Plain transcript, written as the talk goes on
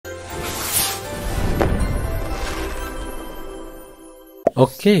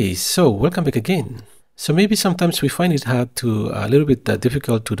Okay, so welcome back again. So maybe sometimes we find it hard to a little bit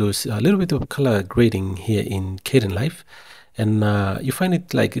difficult to do a little bit of color grading here in Kdenlive, and you find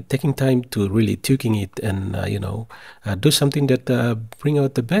it like taking time to really tweaking it and do something that bring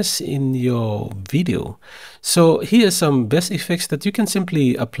out the best in your video. So here are some best effects that you can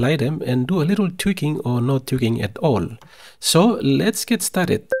simply apply them and do a little tweaking or no tweaking at all. So let's get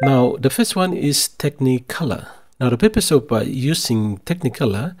started. Now the first one is Technicolor. Now, the purpose of using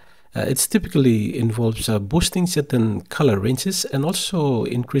Technicolor, it typically involves boosting certain color ranges and also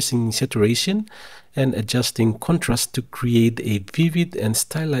increasing saturation and adjusting contrast to create a vivid and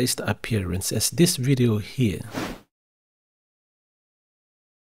stylized appearance, as this video here.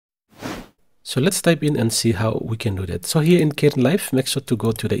 So let's type in and see how we can do that. So here in Kdenlive, make sure to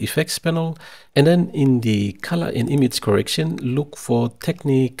go to the effects panel, and then in the color and image correction, look for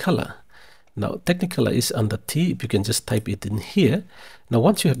Technicolor. Now, Technicolor is under T. You can just type it in here. Now,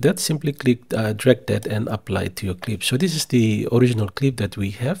 once you have that, simply click, drag that and apply it to your clip. So this is the original clip that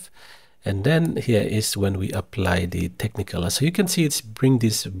we have. And then here is when we apply the Technicolor. So you can see it's bring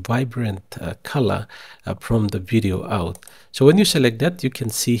this vibrant color from the video out. So when you select that, you can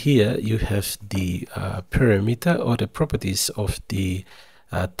see here you have the parameter or the properties of the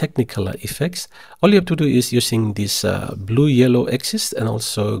Technicolor effects. All you have to do is using this blue-yellow axis and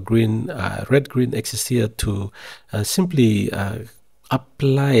also green, red-green axis here to simply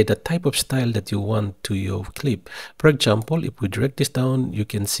apply the type of style that you want to your clip. For example, if we drag this down, you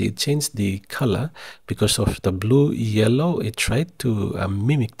can see it changed the color because of the blue-yellow. It tried to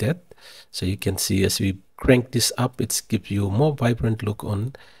mimic that. So you can see as we crank this up, it gives you more vibrant look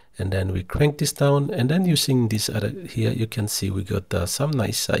on. And then we crank this down, and then using this other here, you can see we got some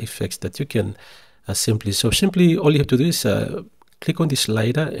nice effects that you can simply all you have to do is click on the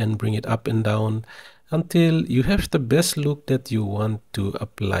slider and bring it up and down until you have the best look that you want to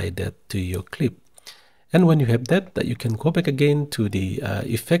apply that to your clip. And when you have that, you can go back again to the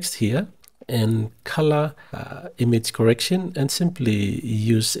effects here and color image correction and simply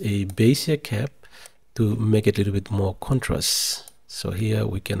use a Bezier cap to make it a little bit more contrast. So here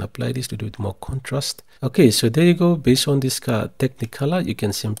we can apply this to do it more contrast. Okay, so there you go. Based on this Technicolor, you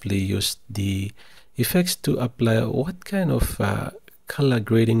can simply use the effects to apply what kind of color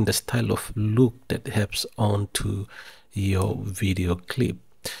grading, the style of look that helps onto your video clip.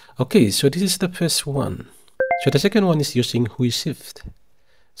 Okay, so this is the first one. So the second one is using Hue Shift.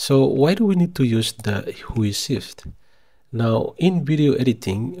 So why do we need to use the Hue Shift? Now, in video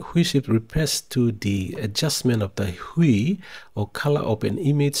editing, Hue Shift refers to the adjustment of the hue or color of an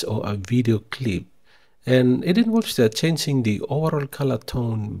image or a video clip. And it involves changing the overall color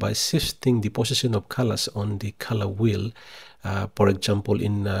tone by shifting the position of colors on the color wheel. For example,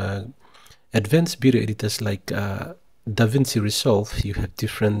 in advanced video editors like DaVinci Resolve, you have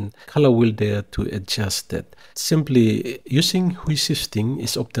different color wheel there to adjust that. Simply using Hue shifting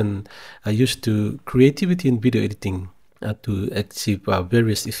is often used to creativity in video editing. To achieve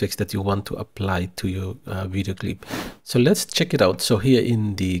various effects that you want to apply to your video clip. So let's check it out. So here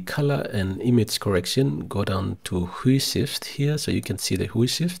in the color and image correction, go down to Hue Shift here, so you can see the Hue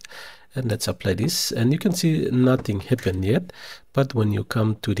Shift, and let's apply this. And you can see nothing happened yet, but when you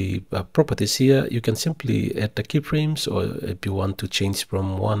come to the properties here, you can simply add the keyframes, or if you want to change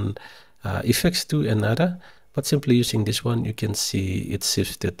from one effects to another. But simply using this one, you can see it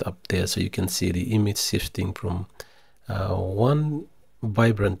shifted up there, so you can see the image shifting from one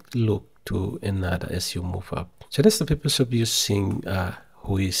vibrant look to another as you move up. So that's the purpose of using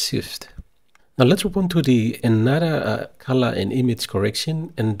Hue Shift. Now let's move on to the another color and image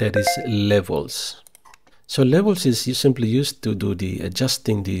correction, and that is levels. So levels is simply used to do the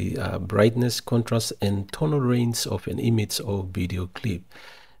adjusting the brightness, contrast, and tonal range of an image or video clip.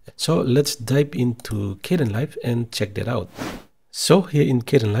 So let's dive into Kdenlive and check that out. So here in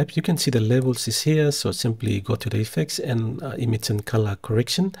Kdenlive, you can see the levels is here. So simply go to the effects and image and color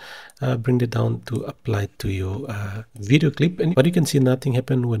correction, bring it down to apply to your video clip. But you can see nothing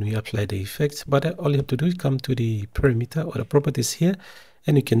happened when we apply the effects. But all you have to do is come to the parameter or the properties here,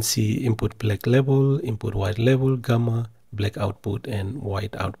 and you can see input black level, input white level, gamma, black output, and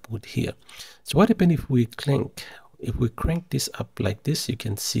white output here. So what happens if we crank this up like this? You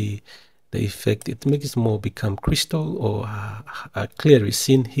can see the effect. It makes it more become crystal or clearly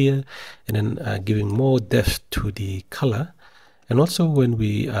seen here, and then giving more depth to the color. And also when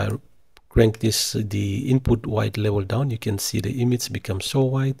we crank the input white level down, you can see the image become so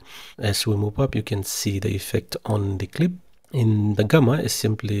white. As we move up, you can see the effect on the clip. In the gamma, is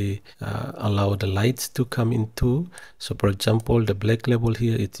simply allow the lights to come into. So for example, the black level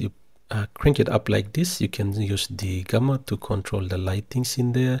here, you crank it up like this, you can use the gamma to control the lightings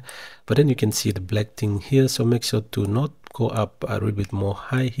in there, but then you can see the black thing here, so make sure to not go up a little bit more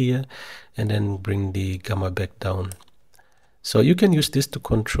high here, and then bring the gamma back down. So you can use this to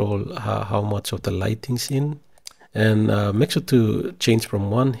control how much of the lighting's in, and make sure to change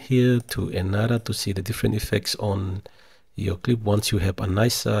from one here to another to see the different effects on your clip. Once you have a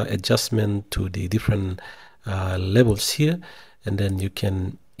nice adjustment to the different levels here, and then you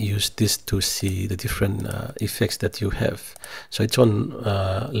can use this to see the different effects that you have. So it's on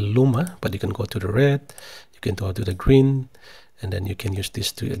Luma, but you can go to the red, you can go to the green, and then you can use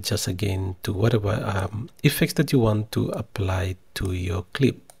this to adjust again to whatever effects that you want to apply to your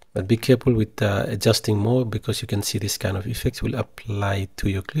clip. But be careful with adjusting more, because you can see this kind of effects will apply to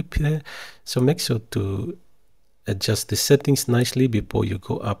your clip here. So make sure to adjust the settings nicely before you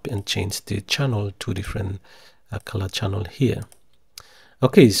go up and change the channel to different color channel here.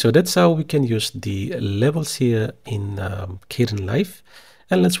 Okay, so that's how we can use the levels here in Kdenlive.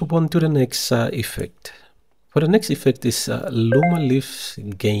 And let's move on to the next effect. For the next effect is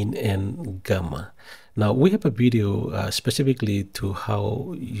LumaLiftGainGamma. Now we have a video specifically to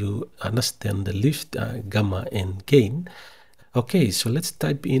how you understand the lift, gamma, and gain. Okay, so let's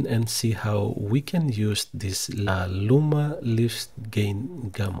type in and see how we can use this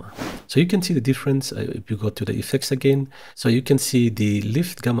LumaLiftGainGamma. So you can see the difference if you go to the effects again. So you can see the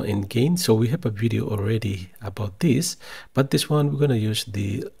lift, gamma, and gain. So we have a video already about this, but this one we're going to use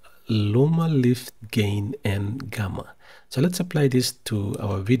the LumaLiftGainGamma. So let's apply this to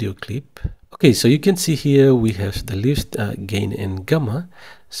our video clip. Okay, so you can see here we have the lift, gain, and gamma.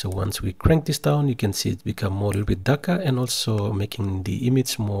 So once we crank this down, you can see it become more a little bit darker, and also making the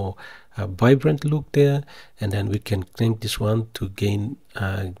image more vibrant look there. And then we can crank this one to gain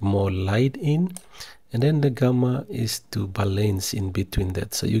more light in, and then the gamma is to balance in between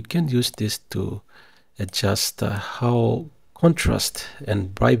that. So you can use this to adjust how contrast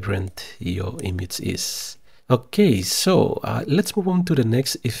and vibrant your image is. Okay, so let's move on to the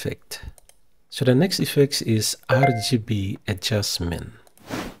next effect. So the next effect is RGB Adjustment.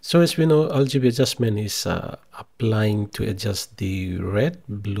 So as we know, RGB Adjustment is applying to adjust the red,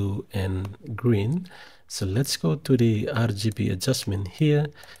 blue, and green. So let's go to the RGB Adjustment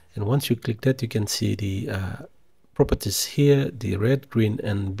here, and once you click that, you can see the properties here, the red, green,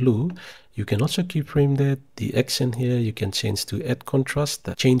 and blue. You can also keyframe that. The accent here you can change to add contrast,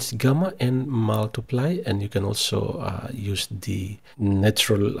 change gamma, and multiply, and you can also use the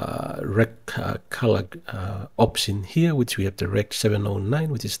natural rec color option here, which we have the rec 709,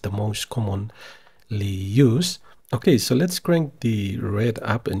 which is the most commonly used. Okay, so let's crank the red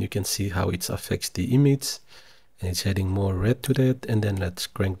up, and you can see how it affects the image, and it's adding more red to that. And then let's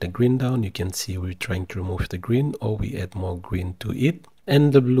crank the green down. You can see we're trying to remove the green, or we add more green to it.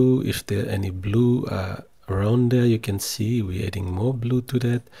 And the blue, if there any blue around there, you can see we're adding more blue to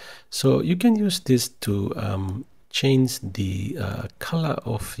that. So you can use this to change the color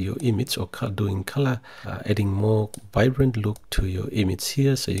of your image, or doing color, adding more vibrant look to your image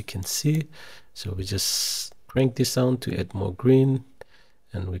here. So you can see, so we just crank this down to add more green,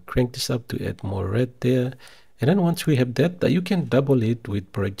 and we crank this up to add more red there. And then once we have that, you can double it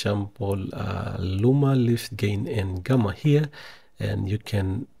with, for example, LumaLiftGainGamma here, and you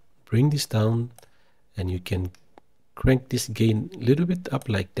can bring this down, and you can crank this gain a little bit up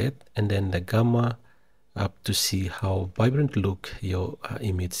like that, and then the gamma up to see how vibrant look your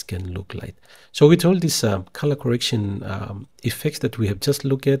image can look like. So with all these color correction effects that we have just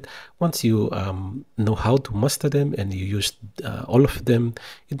looked at, once you know how to master them and you use all of them,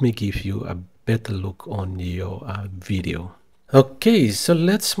 it may give you a better look on your video. Okay, so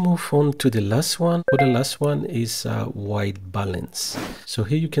let's move on to the last one. For the last one is white balance. So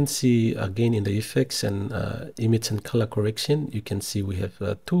here you can see again in the effects and image and color correction, you can see we have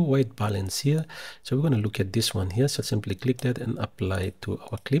two white balance here. So we're going to look at this one here. So simply click that and apply it to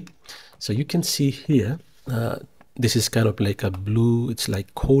our clip. So you can see here, this is kind of like a blue, it's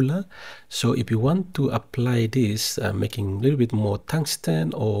like cola. So if you want to apply this, making a little bit more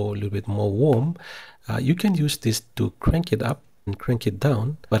tungsten or a little bit more warm, you can use this to crank it up and crank it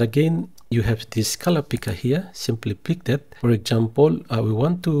down. But again, you have this color picker here. Simply pick that. For example, we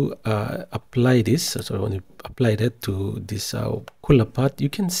want to apply this. So when you apply that to this cooler part, you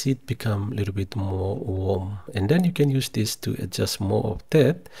can see it become a little bit more warm. And then you can use this to adjust more of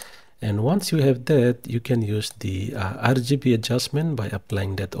that. And once you have that, you can use the RGB adjustment by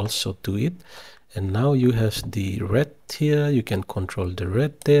applying that also to it. And now you have the red here, you can control the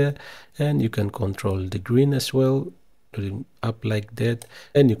red there, and you can control the green as well, up like that,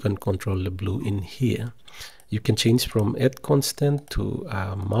 and you can control the blue in here. You can change from add constant to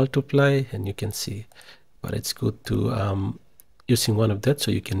multiply, and you can see, but it's good to using one of that, so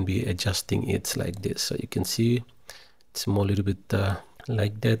you can be adjusting it like this. So you can see it's more a little bit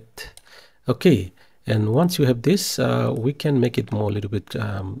like that. Okay, and once you have this, we can make it more a little bit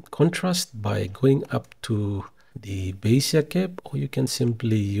contrast by going up to the Bezier cap, or you can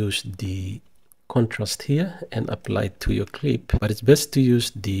simply use the contrast here and apply it to your clip. But it's best to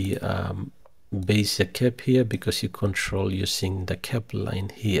use the Bezier cap here because you control using the cap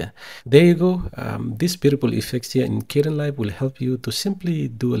line here. There you go. These beautiful effects here in Kdenlive will help you to simply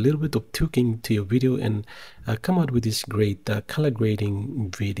do a little bit of tweaking to your video and come out with this great color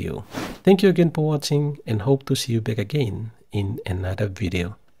grading video. Thank you again for watching, and hope to see you back again in another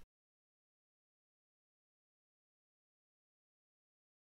video.